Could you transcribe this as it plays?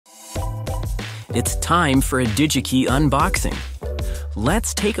It's time for a DigiKey unboxing.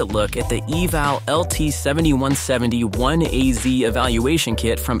 Let's take a look at the EVAL-LT7170-1-AZ evaluation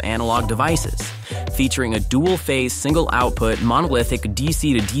kit from Analog Devices, featuring a dual-phase single-output monolithic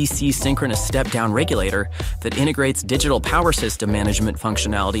DC-to-DC synchronous step-down regulator that integrates digital power system management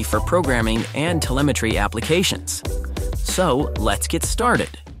functionality for programming and telemetry applications. So, let's get started.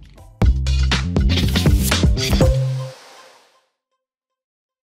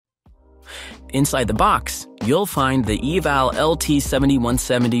 Inside the box, you'll find the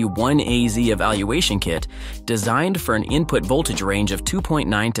EVAL-LT7170-1-AZ evaluation kit designed for an input voltage range of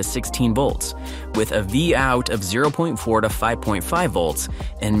 2.9 to 16 volts, with a V-out of 0.4 to 5.5 volts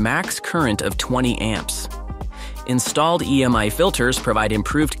and max current of 20 amps. Installed EMI filters provide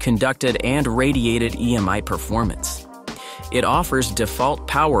improved conducted and radiated EMI performance. It offers default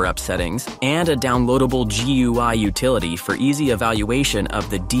power-up settings and a downloadable GUI utility for easy evaluation of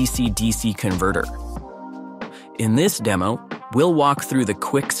the DC-DC converter. In this demo, we'll walk through the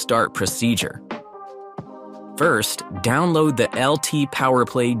quick start procedure. First, download the LT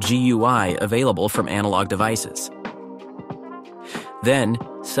PowerPlay GUI available from Analog Devices. Then,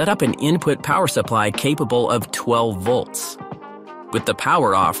 set up an input power supply capable of 12 volts. With the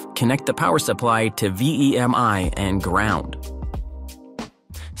power off, connect the power supply to VEMI and ground.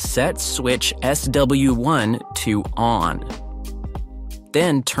 Set switch SW1 to on.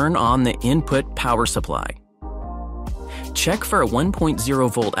 Then turn on the input power supply. Check for a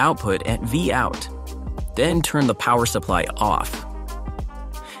 1.0 volt output at V-out. Then turn the power supply off.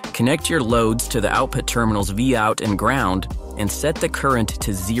 Connect your loads to the output terminals V-out and ground and set the current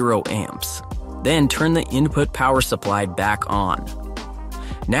to 0 amps. Then turn the input power supply back on.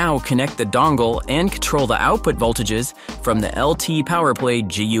 Now connect the dongle and control the output voltages from the LT PowerPlay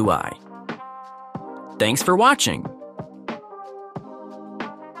GUI. Thanks for watching.